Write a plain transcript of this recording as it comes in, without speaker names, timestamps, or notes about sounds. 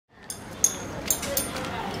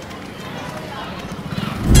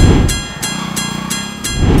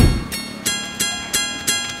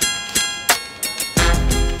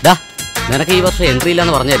നിനക്ക് ഈ വർഷം എൻട്രി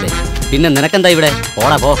ഇല്ലാന്ന് പറഞ്ഞല്ലേ, പിന്നെ നിനക്കെന്താ ഇവിടെ?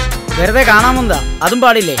 പോടാ പോ. വെറുതെ കാണാമെന്താ, അതും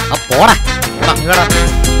പാടില്ലേ? പോടാ.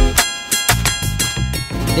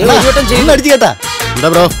 അടിച്ചു കേട്ടാ? എന്താ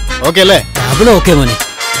ബ്രോ, ഓക്കെ അല്ലേ? ഓക്കെ മോനെ.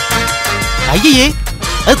 അയ്യേ,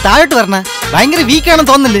 അത് താഴോട്ട് വരണ, ഭയങ്കര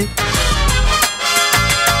വീക്കാണെന്ന് തോന്നല്ലേ?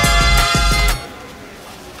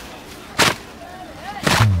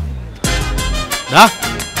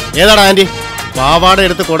 ഏതാടാ ആന്റി? പാവാട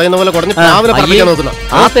എടുത്ത് കുടയുന്ന പോലെ കുടഞ്ഞ് രാവിലെ പറപ്പിക്കാൻ നോക്കുന്ന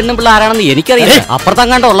ആ പെണ്ണുപിള്ള ആരാണെന്ന് എനിക്കറിയില്ല.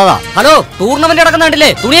 അപ്പുറത്തങ്ങാണ്ട് ഉള്ളതാ. Hello, tournament നടക്കുന്നുണ്ടല്ലേ?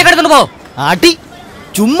 തുണിയൊക്കെ എടുത്തോണ്ട് പോ. അടി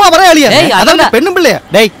ചുമ്മാ പറയാളിയാ. പെണ്ണുപിള്ളയാ.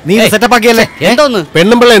 നീ സെറ്റപ്പ് ആക്കിയല്ലേ? എന്തോന്ന്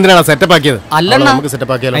പെണ്ണുപിള്ള എന്തിനാണ് സെറ്റപ്പ് ആക്കിയത്? അല്ലണ്ണ, നമുക്ക്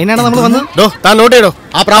സെറ്റപ്പ് ആക്കിയാലോ? അതിനാണ് നമ്മൾ വന്നത്. താൻ നോട്ട് ചെയ്തോ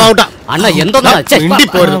ആ പ്രാവ. അണ്ണ എന്തോന്നാ?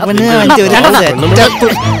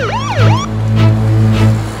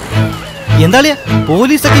 എന്താളിയാ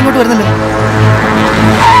പോലീസൊക്കെ ഇങ്ങോട്ട് വരുന്നില്ല?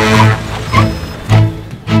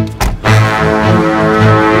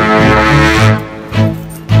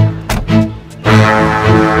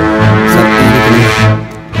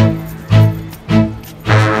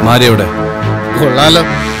 മാരി എവിടെ? കൊള്ളാലോ,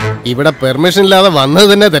 ഇവിടെ പെർമിഷൻ ഇല്ലാതെ വന്നത്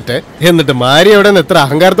തന്നെ തെറ്റ്. എന്നിട്ട് മാരി എവിടെ നിന്ന് എത്ര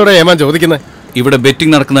അഹങ്കാരത്തോടെ ഏമാൻ ചോദിക്കുന്നത്? ഇവിടെ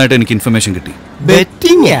ബെറ്റിംഗ് നടക്കുന്നതായിട്ട് എനിക്ക് ഇൻഫർമേഷൻ കിട്ടി.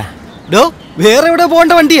 ബെറ്റിംഗാ? ഡോ, വേറെ എവിടെ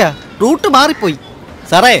പോകേണ്ട വണ്ടിയാ, റൂട്ട് മാറിപ്പോയി.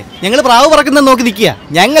 സാറേ, ഞങ്ങൾ പ്രാവ് പറക്കുന്ന നോക്കി നിൽക്കുക.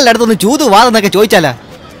 ഞങ്ങളുടെ അടുത്തൊന്ന് ചൂത് വാതെന്നൊക്കെ ചോദിച്ചാലാ?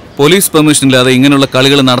 പോലീസ് പെർമിഷൻ ഇല്ലാതെ ഇങ്ങനെയുള്ള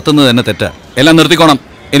കളികൾ നടത്തുന്നത് തന്നെ തെറ്റാ. എല്ലാം നിർത്തിക്കോണം.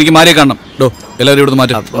 എനിക്ക് മാരിയെ കാണണം. ഡോ, എല്ലാവരും ഇവിടുന്ന്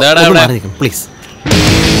മാറ്റും പ്ലീസ്.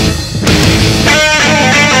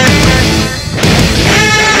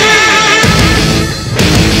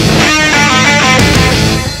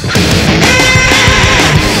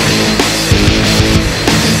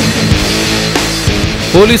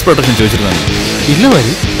 പോലീസ് പ്രൊട്ടക്ഷൻ ചോദിച്ചിരുന്നു? ഇല്ല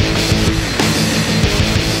മാരി.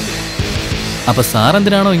 അപ്പൊ സാർ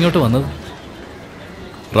എന്തിനാണോ ഇങ്ങോട്ട് വന്നത്?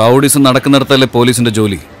 റൗഡിസം നടക്കുന്നിടത്തല്ലേ പോലീസിന്റെ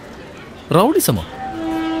ജോലി. റൗഡിസമോ?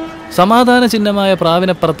 സമാധാന ചിഹ്നമായ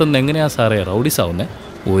പ്രാവിനപ്പുറത്തുനിന്ന് എങ്ങനെയാ സാറേ റൗഡിസാവുന്നേ?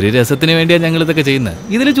 ഒരു രസത്തിന് വേണ്ടിയാ ഞങ്ങൾ ഇതൊക്കെ ചെയ്യുന്നത്.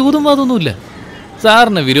 ഇതിൽ ചൂതും വാതൊന്നുമില്ല.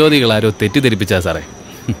 സാറിന് വിരോധികൾ ആരോ തെറ്റിദ്ധരിപ്പിച്ചാ സാറേ.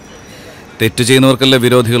 തെറ്റ് ചെയ്യുന്നവർക്കല്ലേ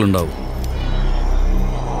വിരോധികൾ ഉണ്ടാവും.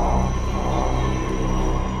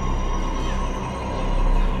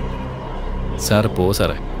 സാർ പോ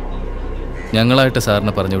സാറേ. ഞങ്ങളായിട്ട്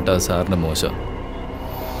സാറിനെ പറഞ്ഞു വിട്ടാൽ സാറിന് മോശം.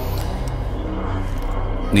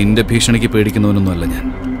 നിന്റെ ഭീഷണിക്ക് പേടിക്കുന്നവനൊന്നുമല്ല ഞാൻ.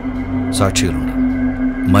 സാക്ഷികളുണ്ട്.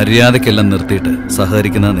 മര്യാദക്കെല്ലാം നിർത്തിയിട്ട്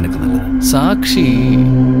സഹകരിക്കുന്ന നിനക്ക് നല്ലത്. സാക്ഷി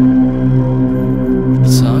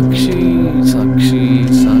സാക്ഷി സാക്ഷി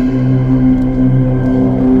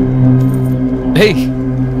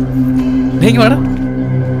വാടാ,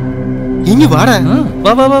 ഇനി വാടാ.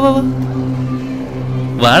 വാ വാ വാ വാ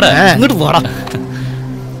വാടാ, ഇങ്ങോട്ട് വാടാ.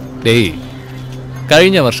 ഡേയ്,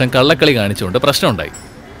 കഴിഞ്ഞ വർഷം കള്ളക്കളി കാണിച്ചുകൊണ്ട് പ്രശ്നമുണ്ടായി.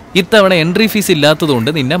 ഇത്തവണ എൻട്രി ഫീസ് ഇല്ലാത്തതുകൊണ്ട്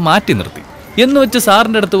നിന്നെ മാറ്റി നിർത്തി എന്ന് വെച്ച്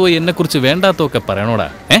സാറിന്റെ അടുത്ത് പോയി എന്നെ കുറിച്ച് വേണ്ടാത്തൊക്കെ പറയണോടാ?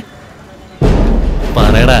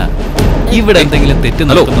 പറയടാ, ഇവിടെ എന്തെങ്കിലും തെറ്റ്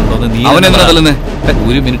നടക്കുന്നുണ്ടോന്ന് നീ?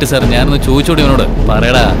 ഒരു മിനിറ്റ് സാർ, ഞാനൊന്ന് ചോദിച്ചോടി അവനോട്.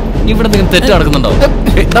 പറയടാ, ഇവിടെ എന്തെങ്കിലും തെറ്റ് നടക്കുന്നുണ്ടോ?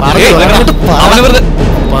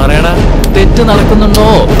 പറയടാ, തെറ്റ് നടക്കുന്നുണ്ടോ?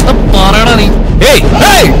 പറയടാ നീ.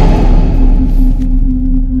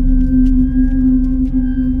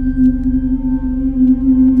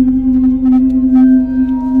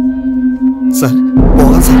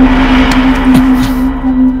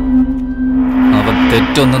 അവൻ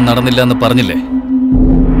തെറ്റൊന്നും നടന്നില്ല എന്ന് പറഞ്ഞില്ലേ?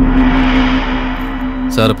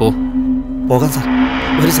 സാർ പോകാം സാർ.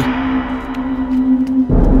 വരൂ സാർ.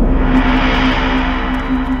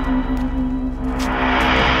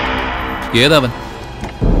 ഏതാവൻ?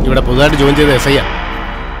 ഇവിടെ പുതുതായിട്ട് ജോയിൻ ചെയ്ത എസ് ഐ.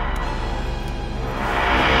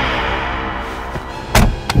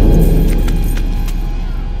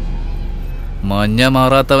 മഞ്ഞ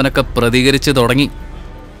മാറാത്തവനൊക്കെ പ്രതികരിച്ച് തുടങ്ങി.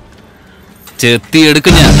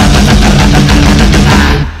 ചെത്തിയെടുക്കും ഞാൻ.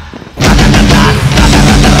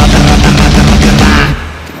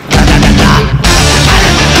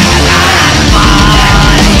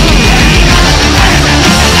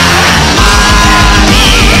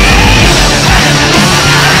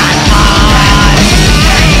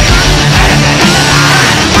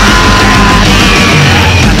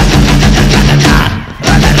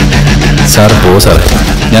 സാർ പോ സാറേ.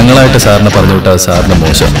 ഞങ്ങളായിട്ട് സാറിനെ പറഞ്ഞു വിട്ടാൽ സാറിന്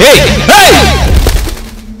മോശം.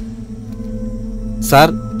 സാർ,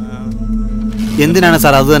 എന്തിനാണ്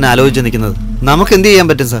സാർ അത് തന്നെ ആലോചിച്ച് നിൽക്കുന്നത്? നമുക്ക് എന്ത് ചെയ്യാൻ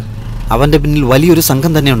പറ്റും സാർ? അവൻ്റെ പിന്നിൽ വലിയൊരു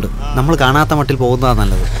സംഘം തന്നെയുണ്ട്. നമ്മൾ കാണാത്ത മട്ടിൽ പോകുന്നതാണ്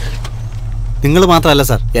നല്ലത്. നിങ്ങൾ മാത്രമല്ല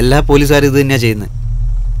സാർ, എല്ലാ പോലീസുകാരും ഇത് തന്നെയാണ് ചെയ്യുന്നത്.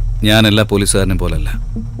 ഞാൻ എല്ലാ പോലീസുകാരനെ പോലല്ല.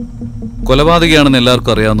 കൊലപാതകയാണെന്ന്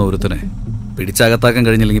എല്ലാവർക്കും അറിയാവുന്ന ഒരുത്തനെ പിടിച്ചകത്താക്കാൻ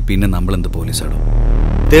കഴിഞ്ഞില്ലെങ്കിൽ പിന്നെ നമ്മൾ എന്ത് പോലീസാണോ?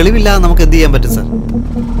 തെളിവില്ലാതെ നമുക്ക് എന്ത് ചെയ്യാൻ പറ്റും സാർ?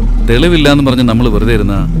 തെളിവില്ല എന്ന് പറഞ്ഞ് നമ്മൾ വെറുതെ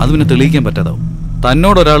ഇരുന്ന അത് പിന്നെ തെളിയിക്കാൻ പറ്റാതാവും.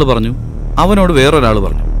 തന്നോട് ഒരാൾ പറഞ്ഞു, അവനോട് വേറൊരാൾ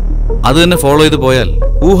പറഞ്ഞു. അത് തന്നെ ഫോളോ ചെയ്ത് പോയാൽ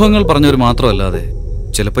ഊഹങ്ങൾ പറഞ്ഞവർ മാത്രമല്ലാതെ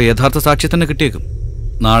ചിലപ്പോൾ യഥാർത്ഥ സാക്ഷി തന്നെ കിട്ടിയേക്കും.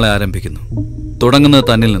 നാളെ ആരംഭിക്കുന്നു. തുടങ്ങുന്നത്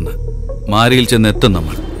തന്നിൽ നിന്ന്. മാരിയിൽ ചെന്ന് എത്തും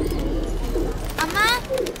നമ്മൾ.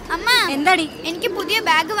 എന്താടി എനിക്ക് പുതിയ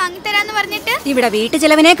ബാഗ് വാങ്ങിത്തരാന്ന് പറഞ്ഞിട്ട് ഇവിടെ വീട്ടു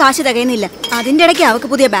ചെലവിനെ കാശ് തികയുന്നില്ല. അതിന്റെ ഇടയ്ക്ക് അവക്ക്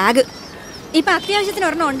പുതിയ ബാഗ്. ഇപ്പൊ അത്യാവശ്യത്തിന്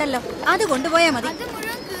ഒരെണ്ണം ഉണ്ടല്ലോ, അത് കൊണ്ടുപോയാ മതി.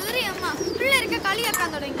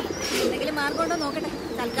 എന്തെങ്കിലും മാർഗം ഉണ്ടോ നോക്കട്ടെ.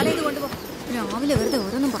 തൽക്കാലം ഇത് കൊണ്ടുപോ. രാവിലെ വെറുതെ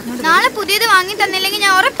ഓരോന്നും പറഞ്ഞോണ്ട്. നാളെ പുതിയത് വാങ്ങി തന്നില്ലെങ്കിൽ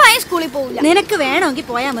ഞാൻ ഉറപ്പായി സ്കൂളിൽ പോവില്ല. നിനക്ക് വേണമെങ്കിൽ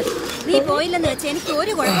പോയാ മതി. നീ പോയില്ലെന്ന് വെച്ചാൽ എനിക്ക്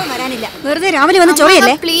ഒരു കുഴപ്പം വരാനില്ല. വെറുതെ രാവിലെ വന്ന്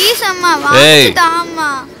ചൊറിയല്ലേ. പ്ലീസ് അമ്മ,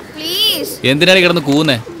 പ്ലീസ്. എന്തിനാണ് കിടന്ന്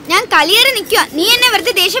കൂന്നേ? ഞാൻ കളിയേറി നിൽക്കുക. നീ എന്നെ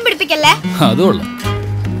വെറുതെ ദേഷ്യം പിടിപ്പിക്കല്ലേ. അതുകൊള്ളു.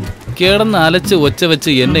 കിടന്ന് അലച്ച് ഒച്ച വെച്ച്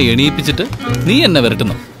എന്നെ എണീപ്പിച്ചിട്ട് നീ എന്നെ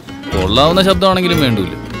വരട്ടുന്നു. കൊള്ളാവുന്ന ശബ്ദമാണെങ്കിലും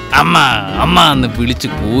വേണ്ടൂല്ല. അമ്മ അമ്മ എന്ന് വിളിച്ച്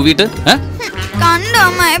കൂവിട്ട് കണ്ടോ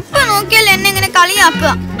അമ്മ, എപ്പോ നോക്കിയാലും എന്നെ ഇങ്ങനെ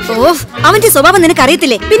കളിയാക്കുക. ഓഫ്, അവന്റെ സ്വഭാവം നിനക്ക്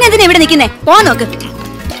അറിയത്തില്ലേ? പിന്നെ എന്തിനാ ഇവിടെ നിൽക്കുന്നേ? പോ നോക്ക്.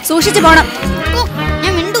 സൂക്ഷിച്ചു പോണം.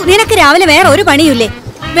 നിനക്ക് രാവിലെ വേറെ ഒരു പണിയില്ലേ?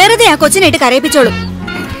 വെറുതെ ആ കൊച്ചിനായിട്ട് കരയിപ്പിച്ചോളൂ.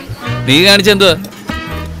 നീ കാണിച്ചെന്തുവാ?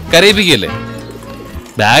 കരയിപ്പിക്കല്ലേ?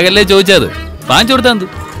 ബാഗല്ലേ ചോദിച്ചത്, വാങ്ങിച്ചു കൊടുത്താ എന്ത്?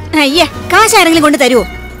 അയ്യേ, കാശ് ആരെങ്കിലും കൊണ്ട് തരുവോ?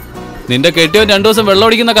 നിന്റെ കെട്ടിയോ 2 ദിവസം വെള്ളം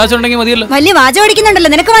അടിക്കുന്ന കാശുണ്ടെങ്കിൽ മതിയല്ലോ. വലിയ വാചം അടിക്കുന്നുണ്ടല്ലോ,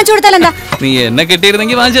 നിനക്ക് വാങ്ങിച്ചു കൊടുത്താൽ എന്താ? നീ എന്നെ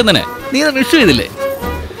കെട്ടിയിരുന്നെങ്കിൽ വാങ്ങിച്ചു തന്നെ. നീ വിഷു ചെയ്തില്ലേ?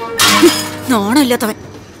 നോണമില്ലാത്തവൻ.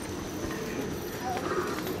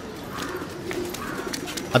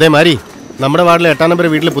 അതെ മാരി, നമ്മുടെ വാർഡിലെ 8-ാം നമ്പർ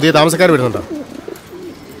വീട്ടിൽ പുതിയ താമസക്കാർ വരുന്നുണ്ടോ?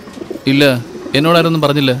 ഇല്ല, എന്നോടാരൊന്നും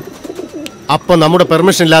പറഞ്ഞില്ല. അപ്പൊ നമ്മുടെ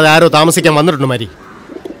പെർമിഷൻ ഇല്ലാതെ ആരോ താമസിക്കാൻ വന്നിട്ടുണ്ട് മാരി.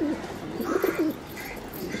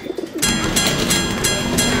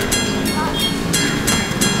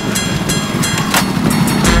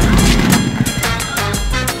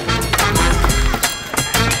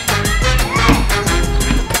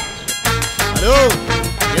 ഹലോ,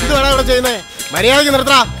 എന്തുവാണ് അവിടെ ചെയ്യുന്നേ? മര്യാദയ്ക്ക്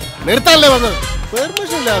നിർത്താനല്ലേ വന്നത്?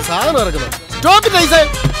 പെർമിഷൻ ഇല്ല, സാധനം ഇറക്കുന്നത്.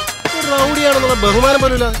 റൗഡിയാണെന്നുള്ള ബഹുമാനം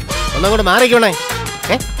പോലും ഇല്ല. ഒന്നങ്ങോട്ട് മാറിക്കണേ.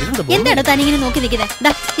 എന്താടാ താനിങ്ങനെ നോക്കി നിൽക്കുന്നേ?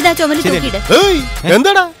 ഇതാ ചുമല് തൂക്കിയിട്.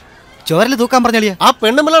 എന്താടാ ചോരല് തൂക്കാൻ പറഞ്ഞാലിയാ? ആ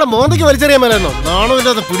പെണ്ണുമ്പിള്ളയുടെ മോന്തയ്ക്ക് വലിച്ചെറിയാൻ മേലെന്നോ? നാണോ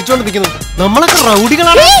ഇല്ലാതെ പിടിച്ചോണ്ട് നിൽക്കുന്നു. നമ്മളൊക്കെ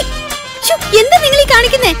റൗഡികളാണ്. എന്താ നിങ്ങൾ ഈ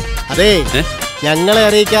കാണിക്കുന്നേ? അതെ, ഞങ്ങളെ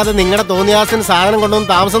അറിയിക്കാതെ നിങ്ങളുടെ തോന്നിയാസിന് സാധനം കൊണ്ടുവന്ന്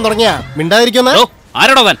താമസം തുടങ്ങിയാ മിണ്ടാതിരിക്കുന്ന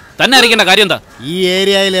ആരോടോ തന്നെ അറിയിക്കേണ്ട കാര്യം എന്താ? ഈ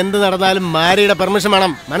ഏരിയയിൽ എന്ത് നടന്നാലും മാരിയുടെ പെർമിഷൻ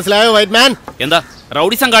വേണം. മനസ്സിലായോ വൈറ്റ് മാൻ? എന്താ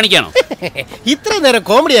റൗഡിസം കാണിക്കാണോ? ഇത്രയും നേരം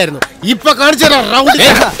കോമഡി ആയിരുന്നു, ഇപ്പൊ കാണിച്ചു.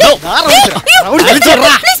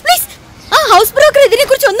 ഹൗസ് ബ്രോക്കർ ഇതിനെ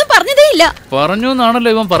കുറിച്ച് ഒന്നും പറഞ്ഞതേ ഇല്ല. പറഞ്ഞു എന്നാണല്ലോ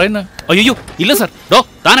ഇവൻ പറയുന്നത്. അയ്യോ ഇല്ല സാർ.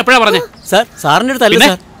 താൻ എപ്പോഴാ പറഞ്ഞേ? സാർ, സാറിന്റെ അടുത്തല്ല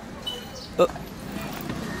സാർ.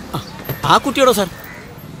 ആ കുട്ടിയോടോ സാർ?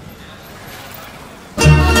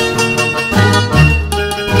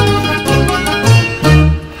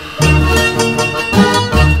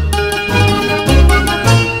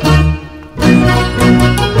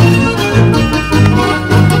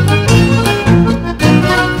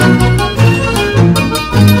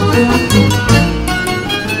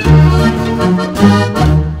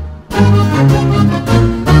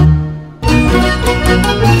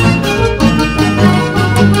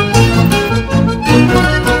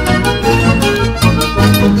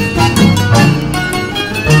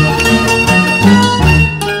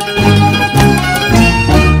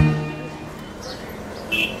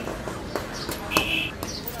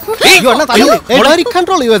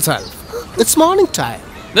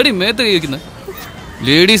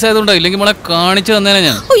 ലേഡീസ് ആയതുകൊണ്ടോ ഇല്ലെങ്കിൽ മോളെ കാണിച്ചു തന്നേനെ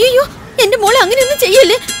ഞാൻ. അയ്യോ, എന്റെ മോളെ അങ്ങനെയൊന്നും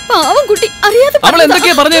ചെയ്യല്ലേ. പാവം കുട്ടി, അറിയാതെ. അവൾ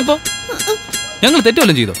എന്തൊക്കെയാ പറഞ്ഞപ്പോ? ഞങ്ങൾ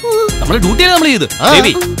തെറ്റുവല്ലോ ചെയ്തോ? നമ്മളെ ഡ്യൂട്ടിയാണ് നമ്മൾ ചെയ്ത്.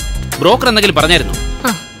 ബ്രോക്കർ എന്തെങ്കിലും പറഞ്ഞായിരുന്നു?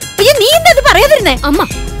 അയ്യോ, നീ എന്താ പറയാതിരുന്നേ? അമ്മ,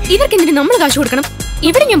 ഇവർക്ക് എന്തിനു നമ്മൾ കാശ് കൊടുക്കണം?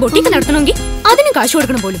 ഇവിടെ ഞാൻ ബൊട്ടീക്ക് നടത്തണമെങ്കിൽ അതിന് കാശ്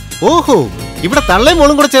കൊടുക്കണം പോലും. ഓഹോ, ഇവിടെ തള്ളയും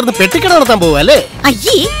മോളും കൂടെ ചേർന്ന് പെട്ടിക്കട നടത്താൻ പോവാ അല്ലേ?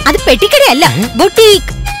 അയ്യേ, അത് പെട്ടിക്കടയല്ല, ബൊട്ടീക്ക്.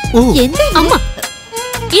 അമ്മ,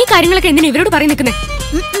 ഈ കാര്യങ്ങളൊക്കെ എന്തിനാ ഇവരോട് പറയും നിൽക്കുന്നേ?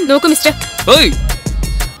 നോക്കൂ മിസ്റ്റർ,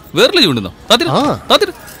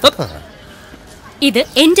 ഇത്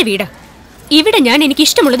എന്റെ വീടാ. ഇവിടെ ഞാൻ എനിക്ക്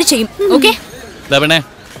ഇഷ്ടമുള്ളത് ചെയ്യും. ഓക്കെ?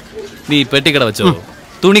 നീ പെട്ടിക്കട വെച്ചോ,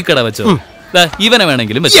 തുണിക്കട വെച്ചോ, ഇവനെ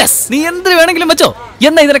വേണമെങ്കിലും വെച്ചോ, നീ എന്തിനു വേണമെങ്കിലും വെച്ചോ.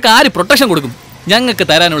 എന്നാ ഇതിനൊക്കെ ആര് പ്രൊട്ടക്ഷൻ കൊടുക്കും? ഞങ്ങൾക്ക്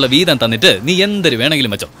തരാനുള്ള വീതം തന്നിട്ട് നീ എന്തൊരു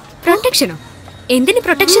വേണമെങ്കിലും വെച്ചോ. പ്രൊട്ടക്ഷനോ? എന്തിന്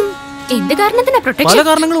പ്രൊട്ടക്ഷൻ? എന്ത് കാരണത്തിനാ പ്രൊട്ടക്ഷൻ? പല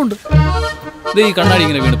കാരണങ്ങളും ഉണ്ട്. ഈ കണ്ണാടി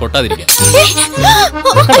ഇങ്ങനെ വീണ് പൊട്ടാതിരിക്കാൻ,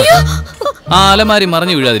 ആ അലമാരി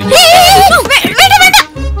മറിഞ്ഞു വീഴാതിരിക്കാൻ.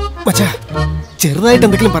 ചെറുതായിട്ട്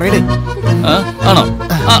എന്തെങ്കിലും പറയണേ. ആണോ?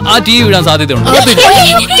 ആ ടി വി വീഴാൻ സാധ്യതയുണ്ട്.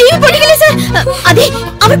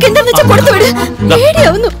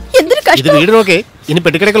 ഇത് വീട് നോക്കേ, ഇനി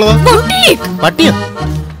പെട്ടിക്കടക്കുള്ളതോ? പട്ടിയോ?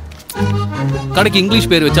 കടയ്ക്ക് ഇംഗ്ലീഷ്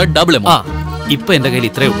പേര് വെച്ചാൽ ഡബിൾ എം. ഇപ്പൊ എന്റെ കയ്യിൽ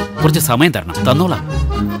ഇത്രയേ ഉള്ളൂ. കുറച്ച് സമയം തരണം, തന്നോളാം.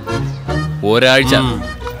 ഒരാഴ്ച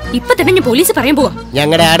ഇപ്പൊ തന്നെ ഞാൻ പോലീസ് പറയാൻ പോവാ.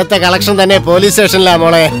 ഞങ്ങളുടെ അടുത്ത കളക്ഷൻ തന്നെ പോലീസ് സ്റ്റേഷനിലാ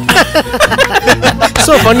മോളെ.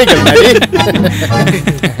 സോ പണിക്കണ്ട.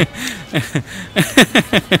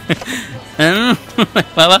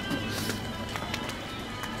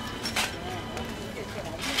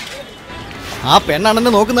 ആ പെണ്ണണ്ണനെ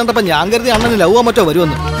നോക്കുന്നുണ്ടപ്പോ ഞാൻ കരുതി അണ്ണന് ലവ്വോ മറ്റോ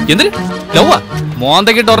വരുമെന്ന്. എന്തിന് ലവ്വാ?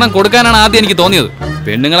 മോന്തക്കിട്ട് ഒരെണ്ണം കൊടുക്കാനാണ് ആദ്യം എനിക്ക് തോന്നിയത്.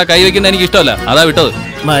 പെണ്ണുങ്ങളെ കൈവയ്ക്കുന്ന എനിക്ക് ഇഷ്ടമല്ല, അതാ വിട്ടത്.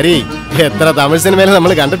 മാരി, എത്ര തമിഴ് സിനിമയിൽ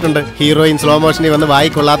നമ്മൾ കണ്ടിട്ടുണ്ട്. ഹീറോയിൻ സ്ലോ മോഷനിൽ വന്ന്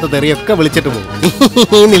വായിക്കൊള്ളാത്ത തെറിയൊക്കെ വിളിച്ചിട്ട്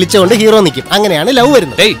പോകും. നിളിച്ചുകൊണ്ട് ഹീറോ നിൽക്കും. അങ്ങനെയാണ് ലവ്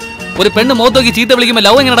വരുന്നത്. ഏയ്, ഒരു പെണ്ണ് മോത്തോക്കി ചീത്ത വിളിക്കുമ്പോ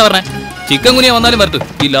ലവ് എങ്ങനെയാ പറഞ്ഞേ? ചിക്കൻ കുനിയ വന്നാലും വരട്ടെ,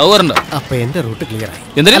 ഈ ലവ് വരണ്ട. അപ്പൊ എന്റെ റൂട്ട് ക്ലിയർ ആയി.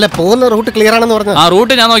 എന്തിനാ പോകുന്ന റൂട്ട് ക്ലിയർ ആണെന്ന് പറഞ്ഞു. ആ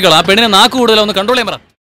റൂട്ട് ഞാൻ നോക്കിയോളാം. ആ പെണ്ണിനെ നാക്ക് കൂടുതലൊന്ന് കൺട്രോൾ ചെയ്യാൻ പറ.